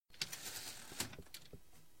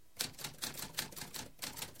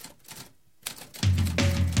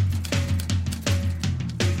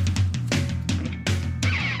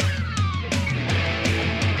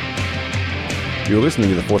You're listening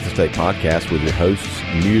to the Fourth Estate Podcast with your hosts,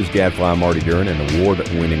 news gadfly Marty Duren and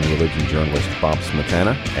award-winning religion journalist Bob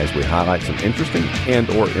Smetana, as we highlight some interesting and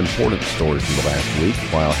or important stories from the last week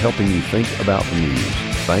while helping you think about the news.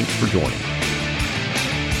 Thanks for joining.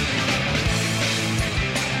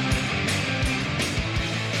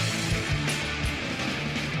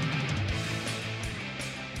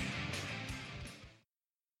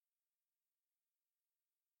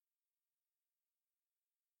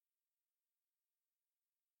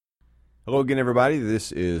 Hello again, everybody.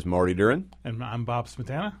 This is Marty Duren. And I'm Bob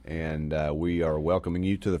Smetana. And we are welcoming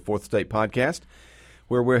you to the Fourth Estate Podcast,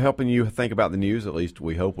 where we're helping you think about the news, at least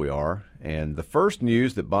we hope we are. And the first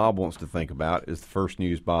news that Bob wants to think about is the first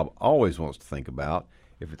news Bob always wants to think about.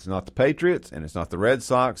 If it's not the Patriots and it's not the Red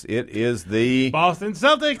Sox, it is the Boston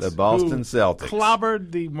Celtics. The Boston Celtics.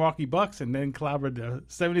 Clobbered the Milwaukee Bucks and then clobbered the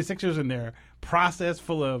 76ers in their process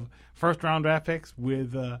full of first-round draft picks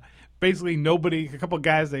with basically nobody, a couple of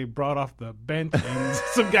guys they brought off the bench and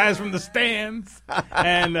some guys from the stands.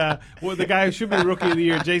 And the guy who should be Rookie of the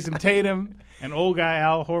Year, Jason Tatum, and old guy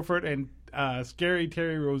Al Horford, and scary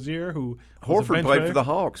Terry Rozier, who Horford played for the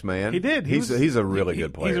Hawks, man. He did. He's a really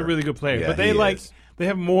good player. He's a really good player. Yeah, but they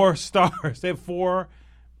have more stars. They have four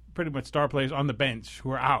pretty much star players on the bench who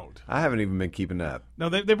are out. I haven't even been keeping up. No,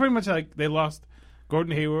 they pretty much they lost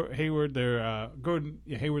Gordon Hayward, their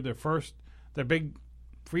big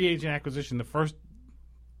free agent acquisition, the first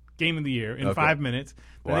game of the year in 5 minutes.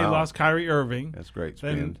 Then they lost Kyrie Irving. That's great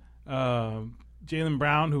spend. Then Jaylen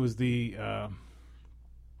Brown, who was the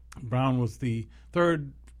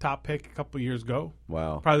third top pick a couple of years ago.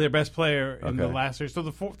 Wow. Probably their best player in the last year. So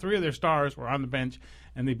three of their stars were on the bench,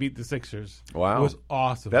 and they beat the Sixers. Wow. It was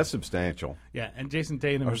awesome. That's substantial. Yeah, and Jason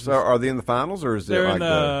Tatum. Are they in the finals, or is they're it in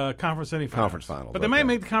the conference semifinals? Conference finals. But they might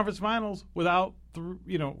make the conference finals without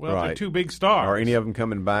their two big stars. Are any of them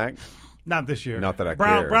coming back? Not this year. Not that I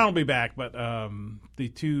care. Brown will be back, but the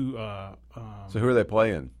two. So who are they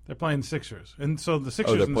playing? They're playing the Sixers, and so the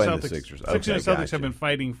Sixers they're and playing Celtics. the Sixers. Sixers and Celtics gotcha. have been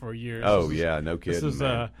fighting for years. Oh yeah, no kidding. This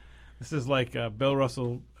is like Bill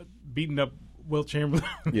Russell beating up Wilt Chamberlain,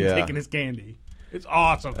 Yeah. taking his candy. It's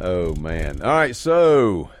awesome. Oh man! All right,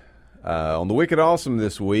 so on the Wicked Awesome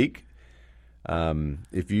this week,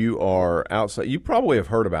 if you are outside, you probably have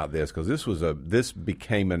heard about this because this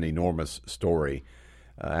became an enormous story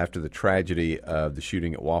after the tragedy of the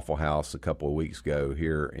shooting at Waffle House a couple of weeks ago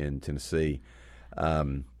here in Tennessee.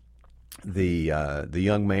 The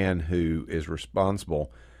young man who is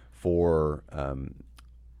responsible for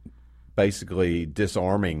basically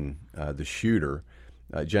disarming the shooter,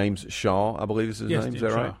 James Shaw, I believe is his name. Is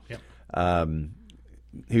that right? Yep.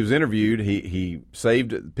 He was interviewed. He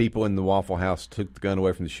saved people in the Waffle House, took the gun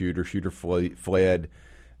away from the shooter. Shooter fled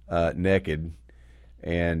naked,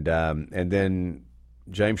 and then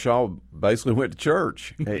James Shaw basically went to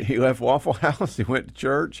church. He left Waffle House. He went to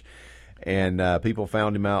church, and people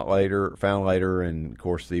found him later, and of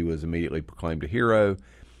course he was immediately proclaimed a hero.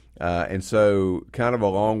 And so, kind of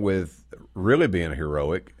along with really being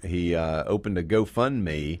heroic, he opened a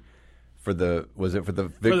GoFundMe for the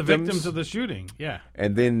victims? For the victims of the shooting, yeah.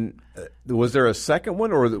 And then was there a second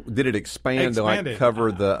one, or did it expand to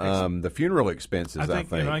cover the funeral expenses? I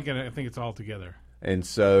think it's all together. And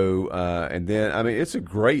so, and then I mean, it's a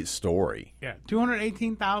great story. Yeah,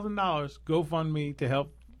 $218,000 GoFundMe to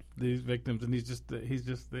help these victims, and he's just the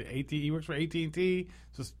AT. He works for AT&T.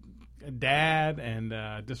 Just a dad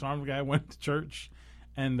and disarmed guy went to church,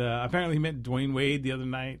 and apparently he met Dwayne Wade the other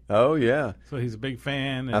night. Oh yeah, so he's a big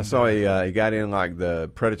fan. And, I saw he got in like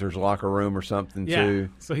the Predators locker room or something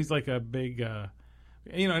too. So he's like a big, and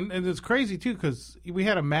it's crazy too because we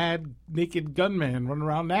had a mad naked gunman running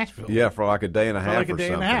around Nashville. Yeah, for like a day and a half or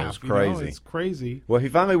something. It was crazy. It's crazy. Well, he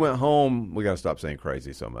finally went home. We got to stop saying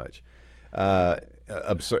crazy so much.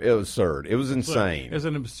 Absurd. It was absurd. It was insane. It was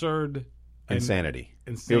an absurd. Insanity.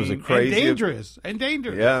 Insane. It was a crazy and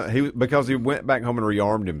dangerous. Yeah, because he went back home and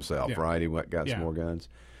rearmed himself. Yeah. Right, he got some more guns.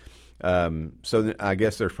 So I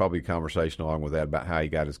guess there's probably a conversation along with that about how he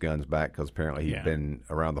got his guns back because apparently he'd been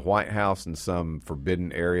around the White House in some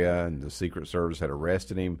forbidden area, and the Secret Service had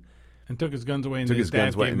arrested him and took his guns away. And then his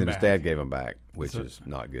dad gave them back, which is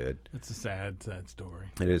not good. It's a sad story.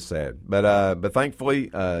 It is sad, but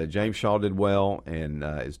thankfully James Shaw did well and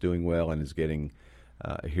is doing well and is getting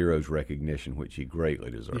a hero's recognition, which he greatly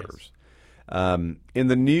deserves. Yes. In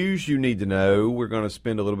the news you need to know, we're going to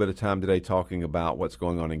spend a little bit of time today talking about what's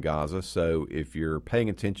going on in Gaza. So if you're paying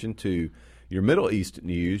attention to your Middle East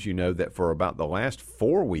news, you know that for about the last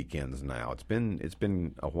 4 weekends now, it's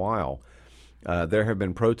been a while, there have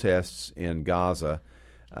been protests in Gaza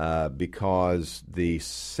because the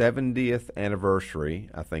 70th anniversary,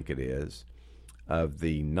 I think it is, of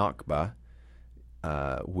the Nakba,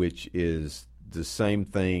 which is the same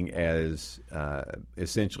thing as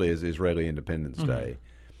essentially as Israeli Independence Day.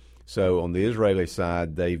 So on the Israeli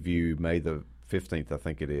side, they view May the 15th, I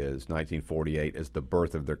think it is, 1948, as the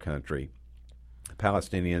birth of their country.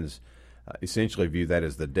 Palestinians essentially view that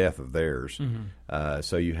as the death of theirs.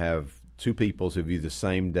 So you have two peoples who view the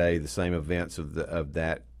same day, the same events of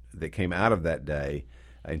that came out of that day,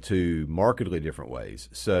 in two markedly different ways.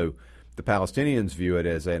 So the Palestinians view it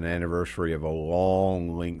as an anniversary of a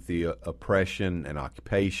long, lengthy oppression and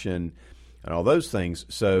occupation and all those things.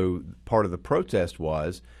 So part of the protest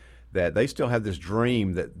was that they still have this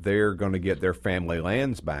dream that they're going to get their family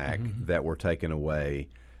lands back that were taken away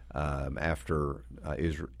after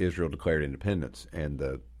Israel declared independence and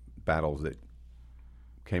the battles that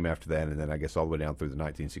came after that, and then I guess all the way down through the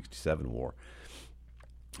 1967 war.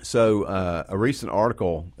 So a recent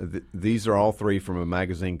article, these are all three from a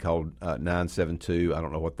magazine called 972. I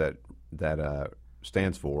don't know what that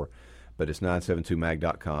stands for, but it's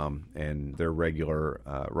 972mag.com, and they're regular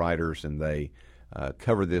writers, and they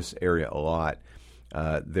cover this area a lot.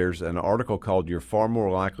 There's an article called "You're Far More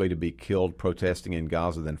Likely to Be Killed Protesting in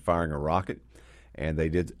Gaza Than Firing a Rocket," and they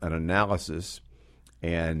did an analysis,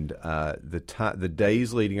 and the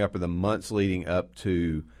days leading up or the months leading up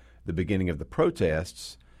to the beginning of the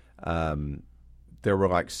protests, there were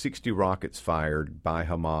like 60 rockets fired by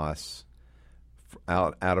Hamas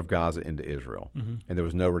out of Gaza into Israel, and there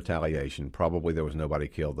was no retaliation. Probably there was nobody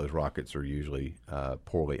killed. Those rockets are usually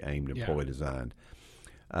poorly aimed and poorly designed.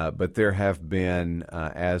 But there have been,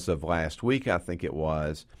 as of last week, I think it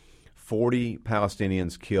was, 40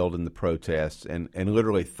 Palestinians killed in the protests, and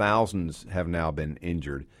literally thousands have now been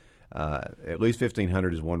injured. At least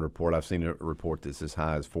 1,500 is one report. I've seen a report that's as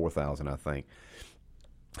high as 4,000, I think,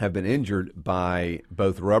 have been injured by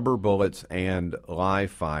both rubber bullets and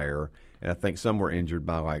live fire, and I think some were injured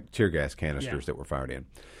by like tear gas canisters that were fired in.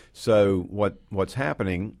 So what's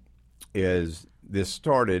happening is this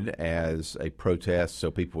started as a protest so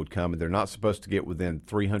people would come, and they're not supposed to get within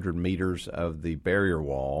 300 meters of the barrier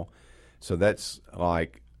wall. So that's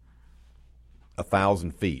like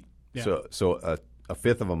 1,000 feet. Yeah. So a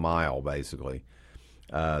fifth of a mile, basically.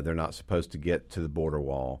 They're not supposed to get to the border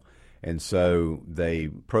wall. And so they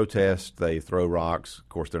protest, they throw rocks. Of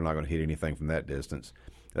course, they're not going to hit anything from that distance.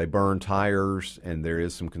 They burn tires, and there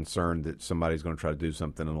is some concern that somebody's going to try to do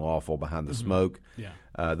something unlawful behind the smoke. Yeah.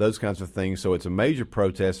 Those kinds of things. So it's a major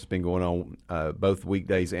protest. It's been going on both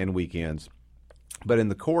weekdays and weekends. But in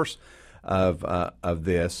the course of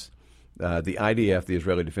this, the IDF, the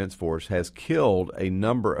Israeli Defense Force, has killed a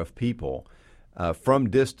number of people from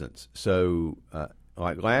distance. So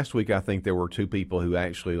like last week, I think there were two people who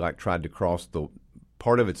actually tried to cross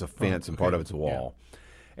part of it's a fence and part of it's a wall. Yeah.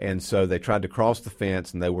 And so they tried to cross the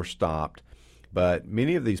fence, and they were stopped. But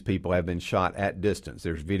many of these people have been shot at distance.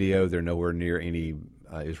 There's video. They're nowhere near any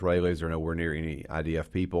Israelis. They're nowhere near any IDF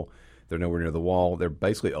people. They're nowhere near the wall. They're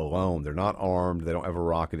basically alone. They're not armed. They don't have a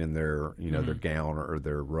rocket in their their gown or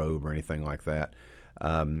their robe or anything like that.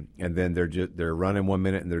 And then they're running 1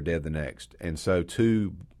 minute and they're dead the next. And so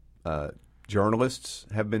two journalists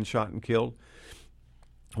have been shot and killed.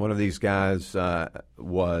 One of these guys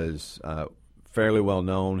was fairly well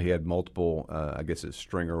known. He had multiple, I guess it's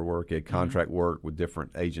stringer work. He had contract work with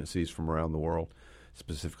different agencies from around the world,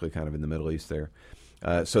 specifically kind of in the Middle East there.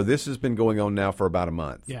 So this has been going on now for about a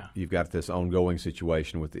month. Yeah. You've got this ongoing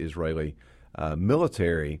situation with the Israeli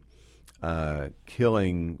military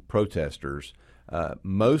killing protesters,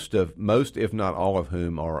 most if not all of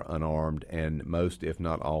whom are unarmed, and most if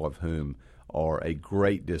not all of whom are a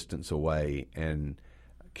great distance away and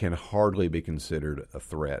can hardly be considered a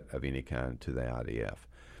threat of any kind to the IDF.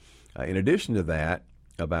 In addition to that,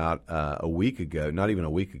 about a week ago, not even a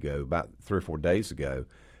week ago, about 3 or 4 days ago,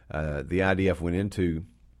 the IDF went into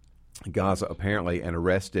Gaza apparently and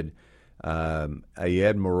arrested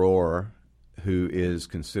Ayed Maror, who is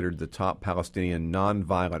considered the top Palestinian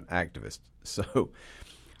nonviolent activist.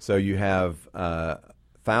 So you have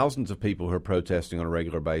thousands of people who are protesting on a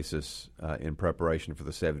regular basis in preparation for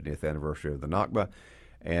the 70th anniversary of the Nakba.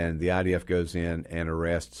 And the IDF goes in and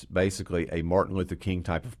arrests basically a Martin Luther King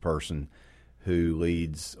type of person who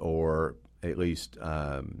leads or at least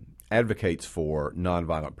advocates for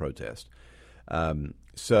nonviolent protest.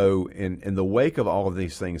 So in the wake of all of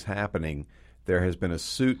these things happening, there has been a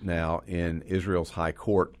suit now in Israel's High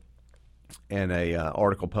Court, and a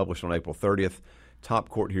article published on April 30th. Top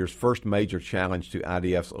court hears first major challenge to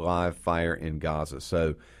IDF's live fire in Gaza.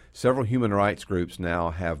 So several human rights groups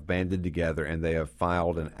now have banded together, and they have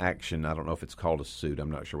filed an action. I don't know if it's called a suit.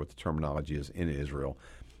 I'm not sure what the terminology is in Israel.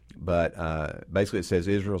 But basically it says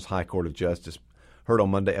Israel's High Court of Justice heard on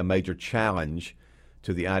Monday a major challenge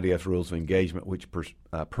to the IDF's rules of engagement, which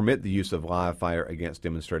permit the use of live fire against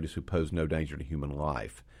demonstrators who pose no danger to human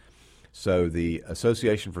life. So the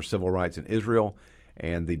Association for Civil Rights in Israel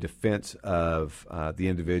and the Defense of the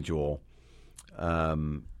Individual,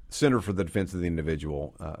 Center for the Defense of the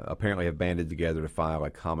Individual, apparently have banded together to file a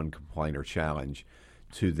common complaint or challenge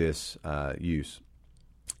to this use.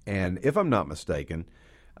 And if I'm not mistaken,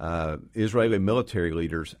 Israeli military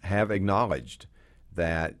leaders have acknowledged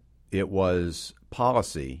that it was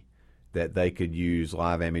policy that they could use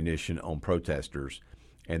live ammunition on protesters,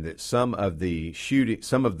 and that some of the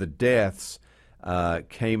deaths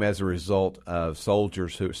came as a result of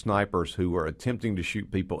snipers who were attempting to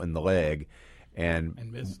shoot people in the leg, and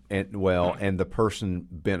the person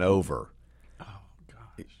bent over. Oh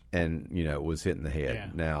gosh! And was hit in the head. Yeah.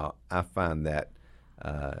 Now I find that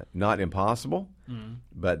not impossible,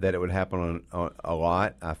 but that it would happen on a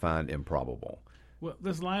lot, I find improbable. Well,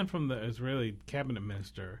 this line from the Israeli cabinet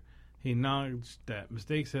minister, he acknowledged that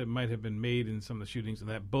mistakes that might have been made in some of the shootings, and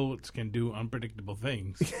that bullets can do unpredictable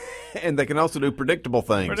things. And they can also do predictable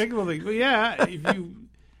things. Predictable things. But yeah, if you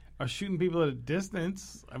are shooting people at a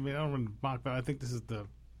distance, I mean, I don't want to mock that. I think this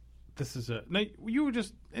is a. Now, you were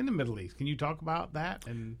just in the Middle East. Can you talk about that?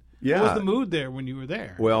 And what was the mood there when you were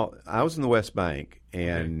there? Well, I was in the West Bank,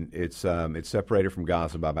 and it's separated from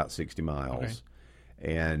Gaza by about 60 miles,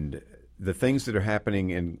 and the things that are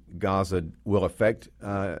happening in Gaza will affect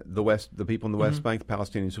the people in the West Bank, the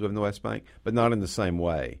Palestinians who live in the West Bank, but not in the same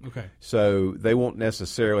way. Okay. So they won't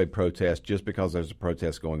necessarily protest just because there's a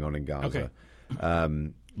protest going on in Gaza.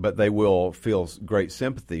 Okay. But they will feel great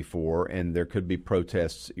sympathy for, and there could be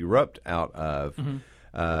protests erupt out of.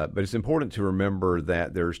 But it's important to remember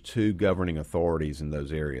that there's two governing authorities in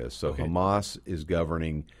those areas. So Hamas is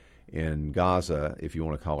governing in Gaza, if you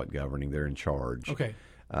want to call it governing. They're in charge. Okay.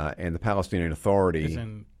 And the Palestinian Authority is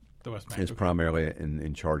in the West Bank. Is primarily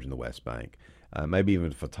in charge in the West Bank. Maybe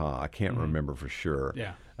even Fatah. I can't remember for sure.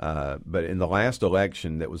 Yeah. But in the last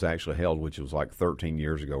election that was actually held, which was like 13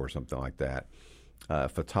 years ago or something like that,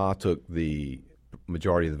 Fatah took the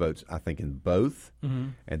majority of the votes, I think, in both.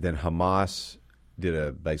 And then Hamas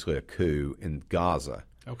did basically a coup in Gaza.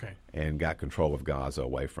 Okay. And got control of Gaza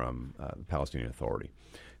away from the Palestinian Authority.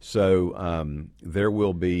 So there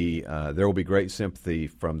will be great sympathy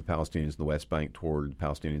from the Palestinians in the West Bank toward the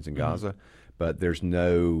Palestinians in Gaza, but there's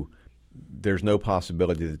no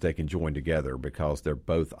possibility that they can join together because they're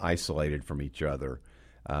both isolated from each other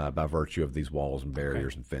by virtue of these walls and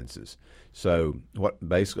barriers and fences. So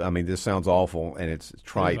this sounds awful, and it's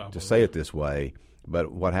trite to say it this way,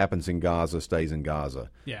 but what happens in Gaza stays in Gaza.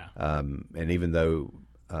 Yeah. And even though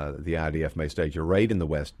the IDF may stage a raid in the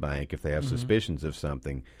West Bank if they have suspicions of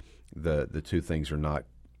something, the two things are not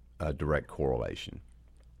a direct correlation.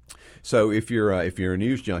 So if you're a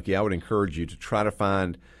news junkie, I would encourage you to try to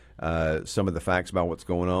find some of the facts about what's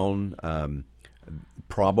going on.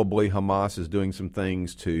 Probably Hamas is doing some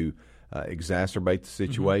things to exacerbate the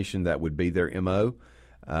situation. That would be their MO.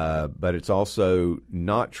 But it's also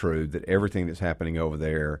not true that everything that's happening over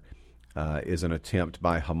there is an attempt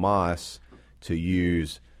by Hamas to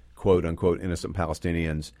use quote-unquote innocent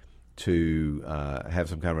Palestinians to have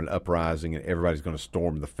some kind of an uprising, and everybody's going to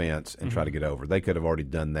storm the fence and try to get over. They could have already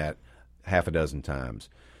done that half a dozen times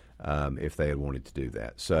if they had wanted to do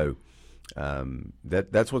that. So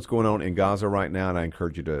that's what's going on in Gaza right now, and I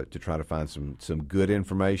encourage you to try to find some good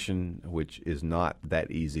information, which is not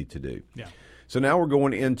that easy to do. Yeah. So now we're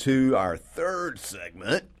going into our third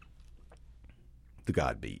segment, the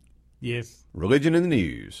God Beat. Yes. Religion in the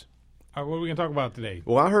news. All right, what are we going to talk about today?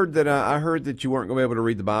 Well, I heard that you weren't going to be able to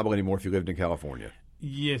read the Bible anymore if you lived in California.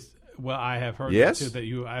 Yes. Well, I have heard yes? that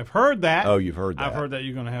too. I've heard that. Oh, you've heard that. I've heard that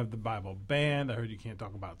you're going to have the Bible banned. I heard you can't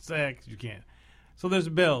talk about sex. You can't. So there's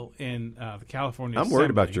a bill in the California I'm Assembly.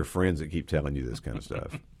 worried about your friends that keep telling you this kind of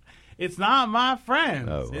stuff. It's not my friends.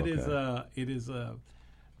 Oh, okay. It is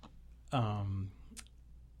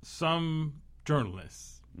some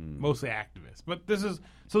journalists, mostly activists. But this is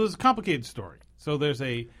a complicated story. So there's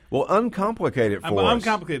uncomplicated for us.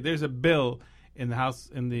 Uncomplicated. There's a bill in the House,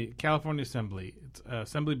 in the California Assembly. It's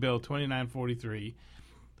Assembly Bill 2943.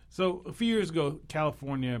 So a few years ago,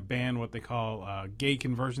 California banned what they call gay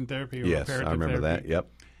conversion therapy or yes, reparative I remember therapy that. Yep.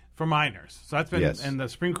 for minors. So that's been, and the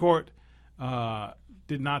Supreme Court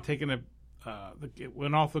did not take it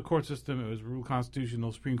went off the court system. It was ruled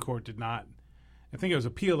constitutional. Supreme Court did not. I think it was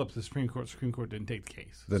appealed up to the Supreme Court. Supreme Court didn't take the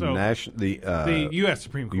case. The U.S.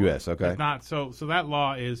 Supreme Court. U.S. Okay. Not so that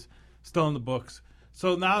law is still in the books.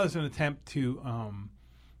 So now there's an attempt to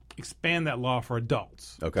expand that law for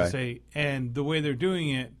adults. Okay. And the way they're doing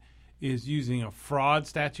it is using a fraud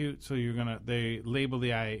statute. So they label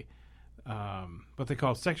the what they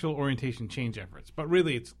call sexual orientation change efforts, but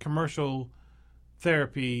really it's commercial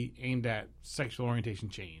therapy aimed at sexual orientation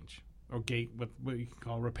change, or gay, what you can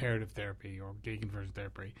call reparative therapy or gay conversion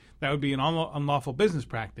therapy. That would be an unlawful business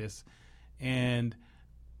practice, and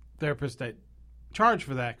therapists that charge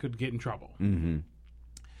for that could get in trouble. Mm-hmm.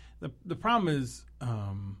 The problem is,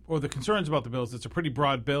 or the concerns about the bill is it's a pretty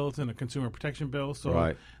broad bill. It's in a consumer protection bill,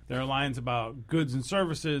 so there are lines about goods and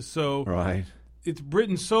services. So it's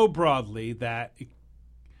written so broadly that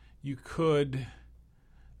you could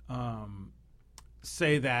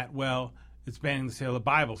say that, well, it's banning the sale of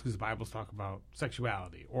Bibles because the Bibles talk about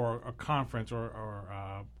sexuality, or a conference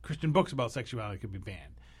or Christian books about sexuality could be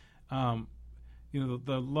banned.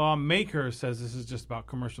 The lawmaker says this is just about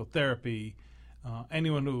commercial therapy.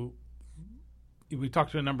 Anyone who we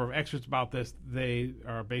talked to a number of experts about this, they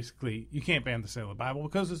are basically, you can't ban the sale of the Bible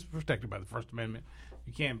because it's protected by the First Amendment.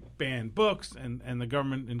 You can't ban books, and the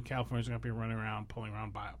government in California is going to be running around pulling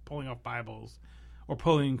off Bibles or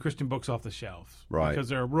pulling Christian books off the shelves, because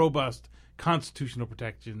there are robust constitutional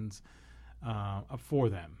protections for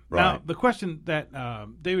them. Now, the question that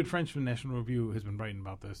David French from National Review has been writing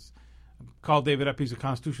about this, called David up. He's a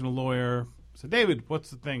constitutional lawyer. So, David,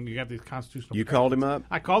 what's the thing? You got these constitutional You called him up?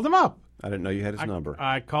 I called him up. I didn't know you had his number.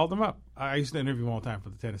 I called him up. I used to interview him all the time for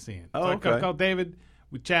the Tennessean. Oh, so okay. I called David.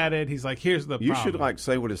 We chatted. He's like, here's the You problem. should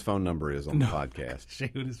say what his phone number is on the podcast.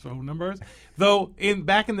 Say what his phone number is. Though,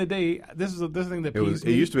 back in the day, this is the thing that pees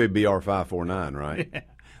me. It used to be BR549, right? Yeah.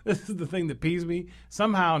 This is the thing that pees me.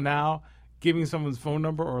 Somehow now, giving someone's phone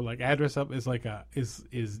number or address up is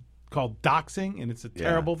is called doxing, and it's a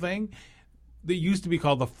terrible thing. They used to be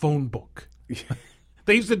called the phone book.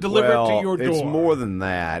 They used to deliver it to your door. It's more than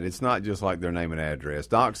that. It's not just like their name and address.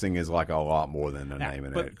 Doxing is like a lot more than their name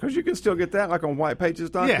and address. Because you can still get that like on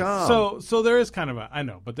whitepages.com. Yeah, so there is kind of I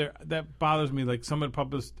know, but that bothers me. Like someone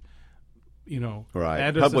published,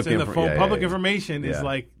 address that's in the phone. Public information is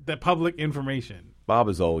like that public information. Bob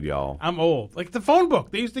is old, y'all. I'm old. Like the phone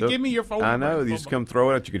book. They used to give me your phone book. I know. They used to come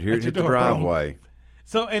throw it out. You could hear it hit the driveway.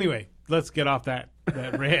 So anyway, let's get off that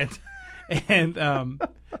rant. And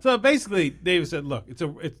so basically, David said, "Look, it's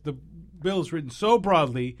the bill is written so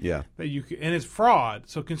broadly that you can, and it's fraud.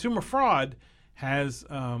 So consumer fraud has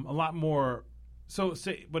a lot more. So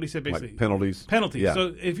what he said basically, like penalties. Yeah.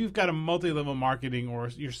 So if you've got a multi-level marketing or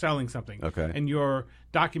you're selling something, and your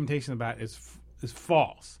documentation about it is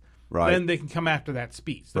false, then they can come after that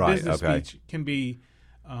speech. The business speech can be."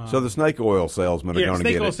 So the snake oil salesmen are going to get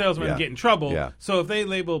it. Snake oil salesmen get in trouble. Yeah. So if they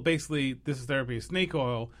label basically this is therapy as snake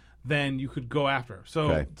oil, then you could go after her.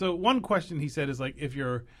 So one question he said is like if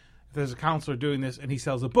there's a counselor doing this and he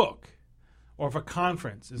sells a book, or if a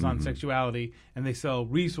conference is on sexuality and they sell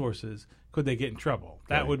resources, could they get in trouble?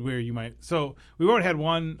 That would where you might. So we already had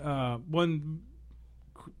one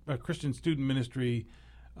Christian student ministry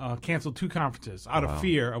canceled 2 conferences out of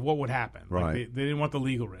fear of what would happen. Like they didn't want the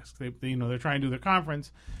legal risk. They're trying to do their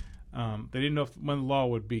conference. They didn't know when the law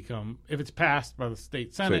would become, if it's passed by the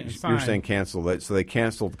state Senate. So you're saying cancel that? So they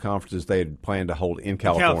canceled the conferences they had planned to hold in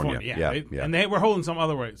California. And they were holding some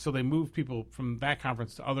other way. So they moved people from that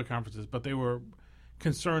conference to other conferences, but they were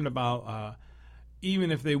concerned about even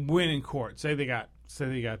if they win in court. Say they got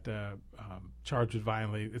charged with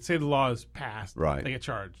violating. Say the law is passed. They get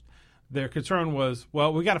charged. Their concern was,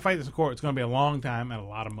 well, we got to fight this in court. It's going to be a long time and a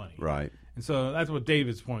lot of money. Right. And so that's what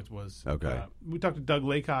David's point was. Okay. We talked to Doug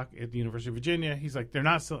Laycock at the University of Virginia. He's like, they're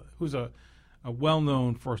not, who's a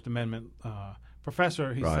well-known First Amendment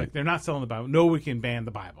professor. He's like, they're not selling the Bible. No, we can ban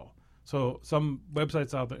the Bible. So some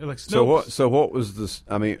websites out there, like Snopes. So what was this?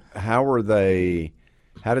 I mean, how did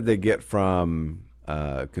they get from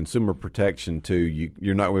consumer protection to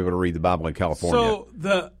you're not able to read the Bible in California?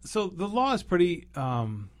 So the law is pretty.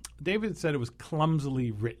 David said it was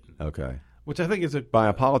clumsily written. Okay. Which I think is by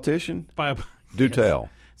a politician. Do tell.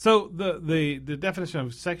 So the definition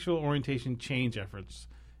of sexual orientation change efforts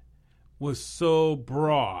was so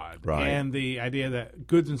broad, and the idea that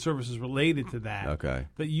goods and services related to that,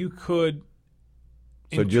 that you could.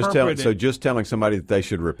 So just telling somebody that they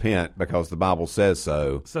should repent because the Bible says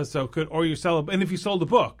so. Or you sell and if you sold a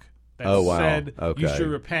book that said you should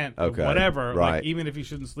repent of whatever, like even if you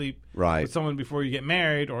shouldn't sleep with someone before you get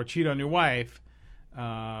married or cheat on your wife.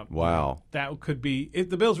 That could be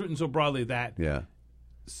the bill's written so broadly that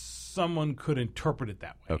someone could interpret it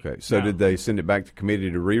that way. Okay, so did they send it back to committee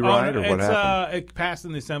to rewrite, or what happened? It passed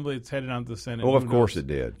in the Assembly. It's headed on to the Senate. Well, of course it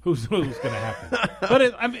did. Who knows what's going to happen?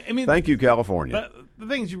 But I mean, thank you, California. But the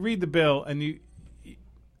thing is, you read the bill, and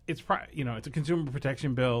it's it's a consumer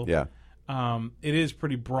protection bill. Yeah. It is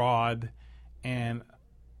pretty broad, and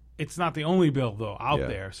it's not the only bill though out Yeah.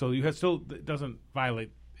 there. So you have still it doesn't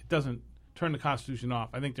turn the Constitution off.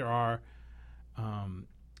 I think there are.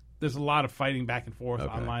 There's a lot of fighting back and forth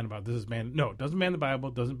online about this is banned. No, it doesn't ban the Bible.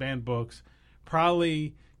 It doesn't ban books.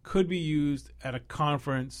 Probably could be used at a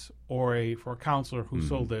conference or for a counselor who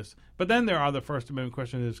sold this. But then there are the First Amendment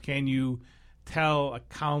questions: can you tell a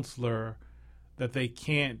counselor that they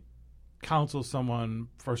can't counsel someone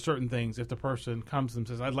for certain things if the person comes and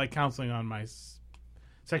says, "I'd like counseling on my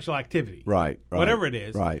sexual activity," Right. whatever it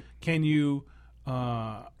is. Right. Can you?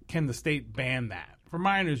 Can the state ban that? For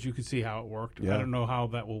minors, you could see how it worked. Yeah. I don't know how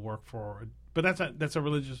that will work but that's a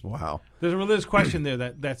religious. Wow. There's a religious question there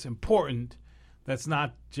that's important. That's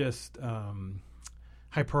not just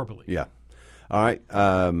hyperbole. Yeah. All right.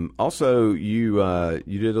 Also, you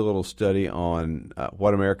did a little study on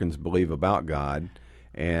what Americans believe about God,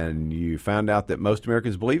 and you found out that most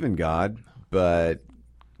Americans believe in God, but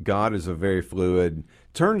God is a very fluid.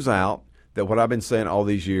 Turns out that what I've been saying all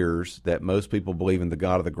these years, that most people believe in the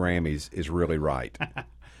God of the Grammys, is really right.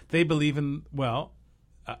 They believe in,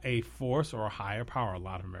 a force or a higher power. A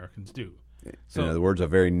lot of Americans do. So, in other words, a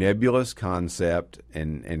very nebulous concept,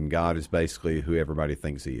 and God is basically who everybody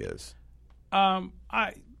thinks he is.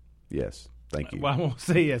 Yes. Thank you. Well, I won't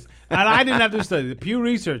say yes. And I didn't have to study. The Pew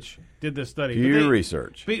Research did this study. Pew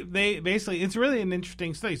Research. They basically, it's really an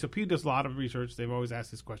interesting study. So Pew does a lot of research. They've always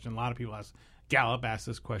asked this question. A lot of people ask. Gallup asked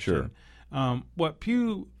this question. Sure. What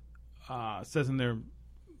Pew says in their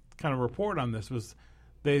kind of report on this was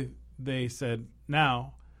they said,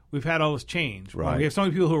 now we've had all this change. Right. We have so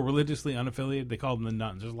many people who are religiously unaffiliated. They call them the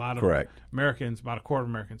nuns. There's a lot of Correct. Americans, about a quarter of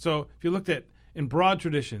Americans. So if you looked at, in broad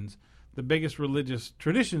traditions, the biggest religious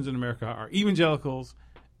traditions in America are evangelicals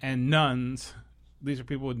and nuns. These are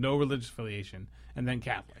people with no religious affiliation, and then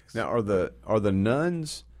Catholics. Now, are the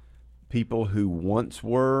nuns people who once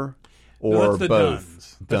were, or No, that's the both?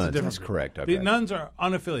 nuns. That's a different That's group. correct. Okay. The nuns are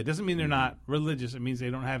unaffiliated. Doesn't mean they're not religious. It means they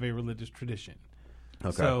don't have a religious tradition.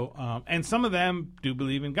 Okay. So, and some of them do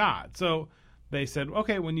believe in God. So they said,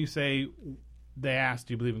 okay, when you say, they asked,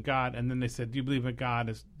 do you believe in God? And then they said, do you believe in God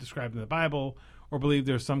as described in the Bible, or believe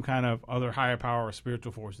there's some kind of other higher power or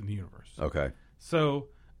spiritual force in the universe? Okay. So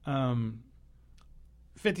 56%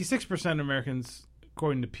 of Americans,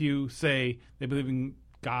 according to Pew, say they believe in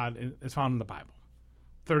God as found in the Bible.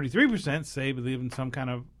 33% say believe in some kind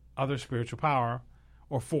of other spiritual power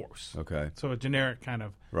or force. Okay. So a generic kind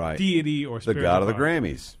of Right. deity or The spiritual God of the power.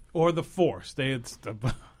 Grammys. Or the force. It's the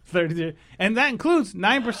 33, and that includes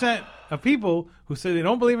 9% of people who say they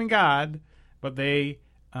don't believe in God, but they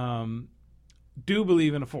do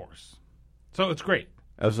believe in a force. So it's great.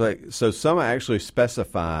 I was like, so some actually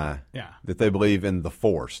specify that they believe in the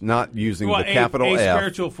force, not using the capital a F.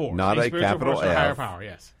 spiritual force. Not a spiritual capital force or F. higher power,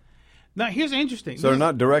 yes. Now, here's interesting. So they're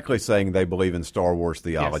not directly saying they believe in Star Wars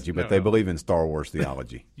theology, Yes, but no, they no. believe in Star Wars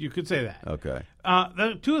theology. You could say that. Okay.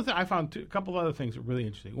 I found a couple of other things that are really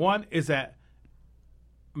interesting. One is that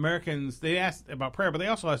Americans, they asked about prayer, but they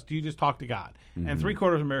also asked, do you just talk to God? Mm-hmm. And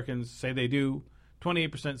 3/4 of Americans say they do.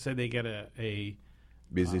 28% say they get a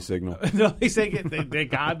Busy signal. no, they say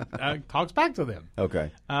God talks back to them.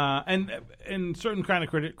 Okay. And certain kind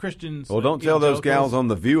of Christians. Well, don't tell those evangelicals- gals on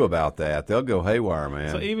The View about that. They'll go haywire,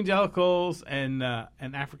 man. So evangelicals and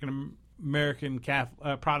African American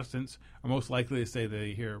Protestants are most likely to say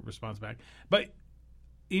they hear a response back. But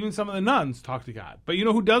even some of the nuns talk to God. But you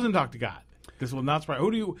know who doesn't talk to God? This will not surprise.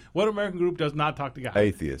 What American group does not talk to God?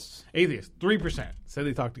 Atheists. Atheists. 3% say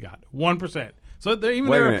they talk to God. 1%. So there Wait are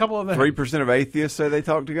a minute. a couple of them. 3% of atheists say they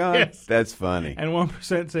talk to God? Yes. That's funny. And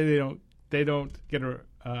 1% say they don't get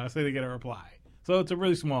say they get a reply. So it's a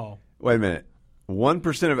really small. Wait a minute.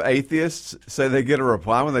 1% of atheists say they get a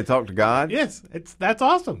reply when they talk to God? Yes, that's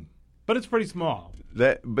awesome, but it's pretty small.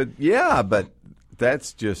 But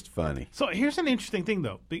that's just funny. So here's an interesting thing,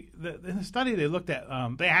 though. In the study they looked at,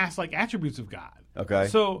 they asked like attributes of God. Okay.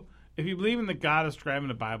 So if you believe in the God is described in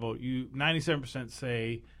the Bible, 97%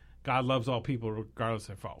 say God loves all people regardless if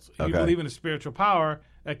they're false. If you believe in a spiritual power,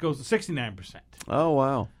 that goes to 69%. Oh,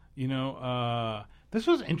 wow. You know, this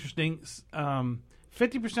was interesting.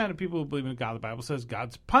 50% of people who believe in God, the Bible says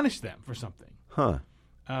God's punished them for something. Huh.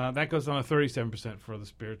 That goes on to 37% for the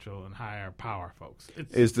spiritual and higher power folks.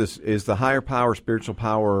 Is the higher power, spiritual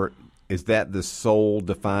power, is that the sole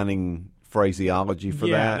defining phraseology for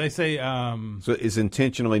that? Yeah, they say... so it's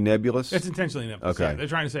intentionally nebulous? It's intentionally nebulous. Okay. Yeah. They're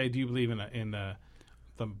trying to say, do you believe in the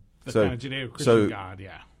So- kind of Judeo-Christian so- God?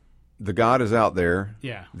 Yeah. The God is out there.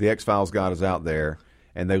 Yeah. The X-Files God is out there,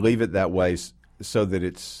 and they leave it that way so that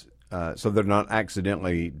it's so they're not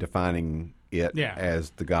accidentally defining it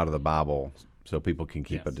as the God of the Bible, so people can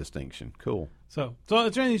keep a distinction. Cool. So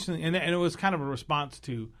it's really interesting, and it was kind of a response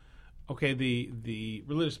to okay, the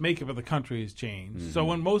religious makeup of the country has changed. So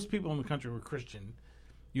when most people in the country were Christian,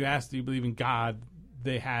 you asked, do you believe in God?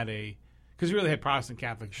 They had because you really had Protestant,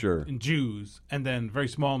 Catholic, and Jews, and then very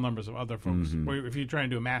small numbers of other folks. Where if you're trying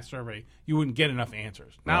to do a mass survey, you wouldn't get enough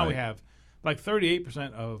answers. Now we have like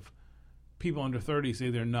 38% of people under 30 say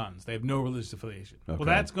they're nuns. They have no religious affiliation. Okay. Well,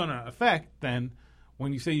 that's going to affect then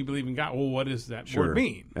when you say you believe in God. Well, what does that word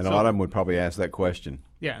mean? And a lot of them would probably ask that question.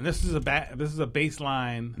 Yeah, and this is a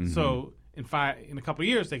baseline. So in a couple of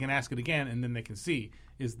years they can ask it again, and then they can see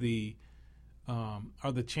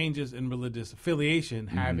are the changes in religious affiliation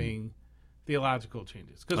having theological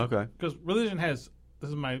changes? Because religion has. This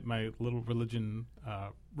is my little religion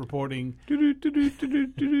reporting.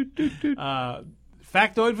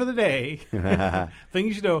 Factoid for the day. Thing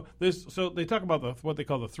you should know. So they talk about what they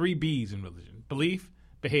call the 3 B's in religion: belief,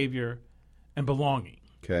 behavior, and belonging.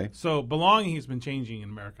 Okay. So belonging has been changing in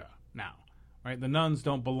America now, right? The nuns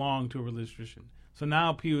don't belong to a religious tradition. So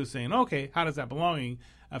now Pew is saying, okay, how does that belonging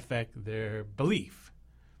affect their belief?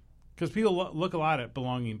 Because people look a lot at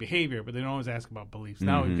belonging and behavior, but they don't always ask about beliefs.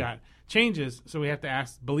 Now we've got changes, so we have to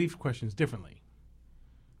ask belief questions differently.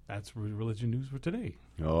 That's religion news for today.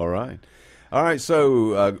 All right.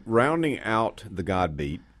 So rounding out the God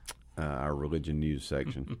Beat, our religion news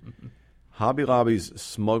section, Hobby Lobby's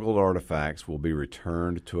smuggled artifacts will be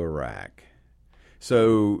returned to Iraq.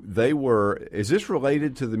 So is this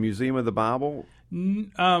related to the Museum of the Bible?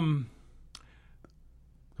 Because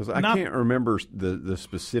I can't remember the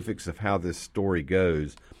specifics of how this story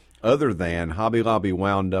goes, other than Hobby Lobby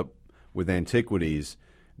wound up with antiquities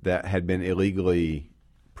that had been illegally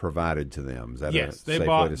provided to them. Is that a safe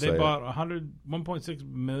way to say it? They bought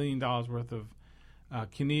 $1.6 million worth of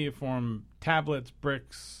cuneiform tablets,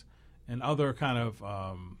 bricks, and other kind of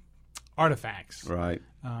artifacts. Right.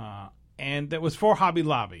 And that was for Hobby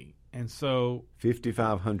Lobby. And so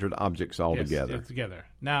 5,500 objects altogether. Yes, together.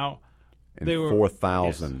 Now, and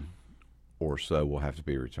 4,000 or so will have to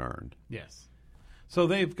be returned. Yes. So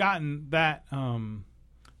they've gotten that.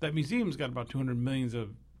 That museum's got about $200 million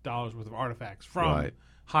worth of artifacts from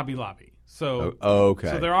Hobby Lobby. So okay.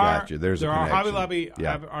 So there are There's there are Hobby Lobby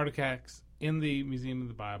artifacts in the Museum of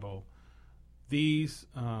the Bible. These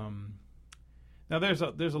now there's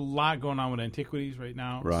a lot going on with antiquities right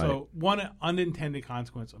now. Right. So one unintended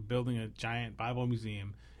consequence of building a giant Bible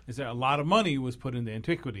museum is that a lot of money was put into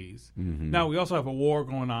antiquities. Now we also have a war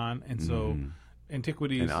going on, and so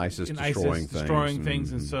antiquities and ISIS destroying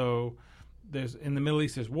things, and so there's in the Middle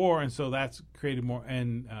East there's war, and so that's created more.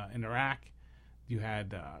 And in Iraq, you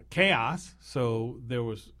had chaos, so there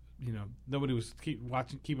was nobody was keeping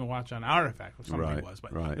watch on artifacts. Or somebody was,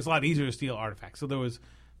 but it's a lot easier to steal artifacts. So there was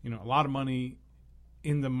a lot of money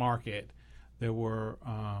in the market. There were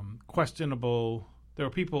questionable. There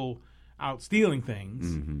were people out stealing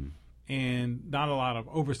things, and not a lot of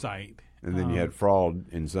oversight. And then you had fraud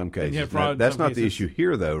in some cases. That's not the issue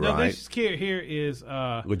here, though, right? No, the issue here is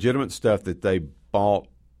legitimate stuff that they bought.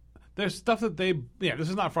 There's stuff that this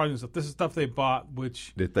is not fraudulent stuff. This is stuff they bought,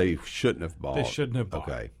 that they shouldn't have bought. They shouldn't have bought.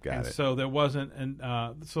 Okay, got it. So there wasn't,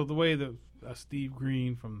 so the way that Steve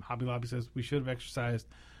Green from Hobby Lobby says, we should have exercised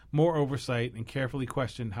more oversight and carefully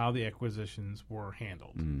questioned how the acquisitions were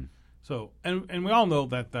handled. So, and we all know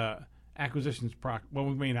that the acquisitions we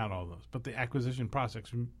may not all those, but the acquisition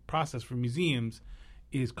process for museums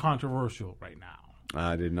is controversial right now.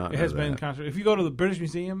 I did not know that. It has been controversial. If you go to the British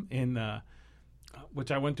Museum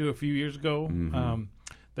which I went to a few years ago,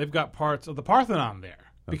 they've got parts of the Parthenon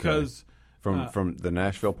there because from the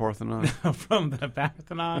Nashville Parthenon, from the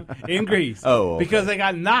Parthenon in Greece. Oh, okay. Because they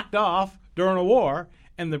got knocked off during a war,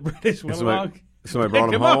 and the British went along. Somebody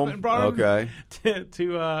brought them home. And brought them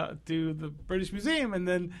to the British Museum, and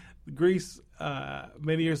then Greece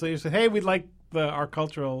many years later said, "Hey, we'd like our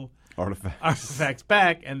cultural artifacts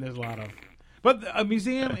back." And there's a lot of, but a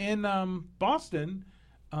museum in Boston.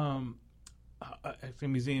 A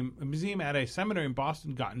museum at a seminary in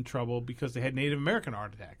Boston got in trouble because they had Native American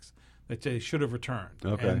artifacts that they should have returned.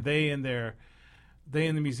 Okay. And they in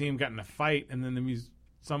the museum got in a fight, and then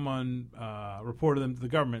someone reported them to the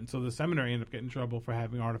government. So the seminary ended up getting in trouble for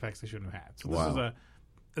having artifacts they shouldn't have had. So this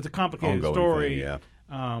it's a complicated story. Thing,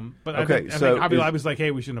 yeah. But I think Hobby Lobby's like,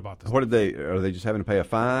 hey, we shouldn't have bought this. What are they just having to pay a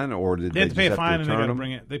fine, or did they have to pay a fine and they got to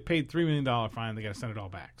bring it? They paid $3 million fine. They got to send it all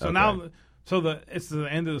back. So okay. now. It's the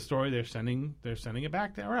end of the story. They're sending it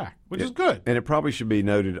back to Iraq, which is good. And it probably should be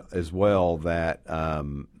noted as well that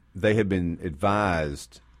they had been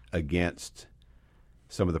advised against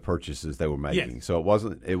some of the purchases they were making. Yes. So it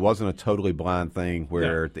wasn't a totally blind thing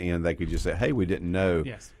where at the end they could just say, "Hey, we didn't know."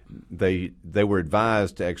 Yes. They were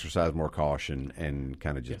advised to exercise more caution and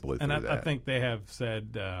kind of just blew through and that. I think they have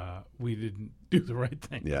said we didn't do the right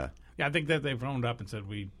thing. Yeah. I think that they've owned up and said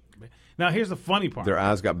we. Now here's the funny part. Their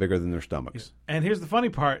eyes got bigger than their stomachs. And here's the funny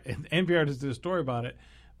part. And NPR just did a story about it,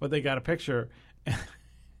 but they got a picture.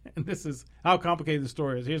 And this is how complicated the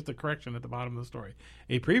story is. Here's the correction at the bottom of the story.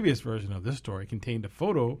 A previous version of this story contained a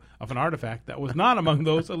photo of an artifact that was not among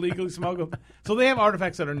those illegally smuggled. So they have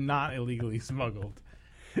artifacts that are not illegally smuggled.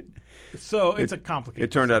 So it's a complicated.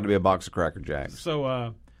 It turned out to be a box of Cracker Jacks.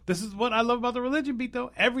 So this is what I love about the religion beat,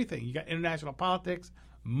 though. Everything. You got international politics,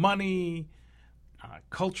 money,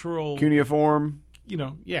 cultural. Cuneiform.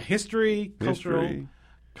 History, cultural,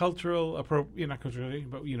 not culturally,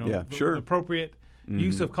 but appropriate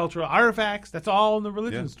use of cultural artifacts. That's all in the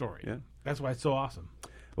religion story. Yeah. That's why it's so awesome.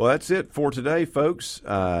 Well, that's it for today, folks.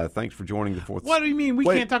 Thanks for joining the fourth. What do you mean we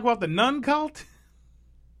can't talk about the nun cult?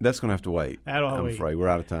 That's going to have to wait. I'm afraid we're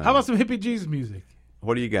out of time. How about some hippie Jesus music?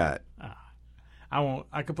 What do you got? I won't.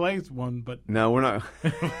 I could play one, but no, we're not.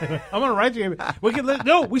 I'm gonna write you. We should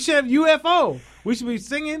have UFO. We should be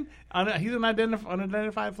singing. He's an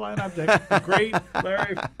unidentified flying object. A great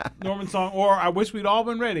Larry Norman song. Or I wish we'd all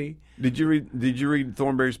been ready. Did you read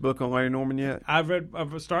Thornbury's book on Larry Norman yet? I've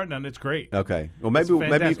started on it. It's great. Okay. Well, maybe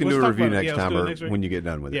you can do a review next time or when you get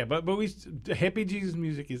done with it. Yeah, but hippie Jesus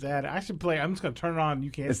music is added. I should play. I'm just gonna turn it on.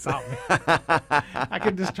 You can't stop me. I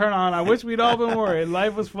could just turn on. I wish we'd all been worried.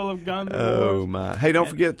 Life was full of guns. Oh my! Hey, don't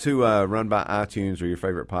forget to run by iTunes or your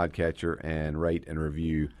favorite podcatcher and rate and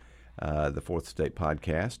review the Fourth Estate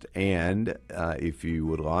podcast. And if you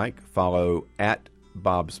would like, follow at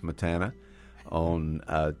Bob Smetana on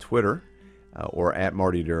Twitter or at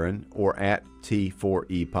Marty Duran or at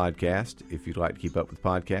T4E Podcast if you'd like to keep up with the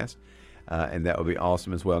podcast. And that would be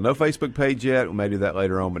awesome as well. No Facebook page yet. We may do that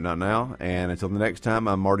later on, but not now. And until the next time,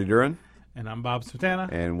 I'm Marty Duran. And I'm Bob Smetana.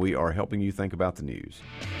 And we are helping you think about the news.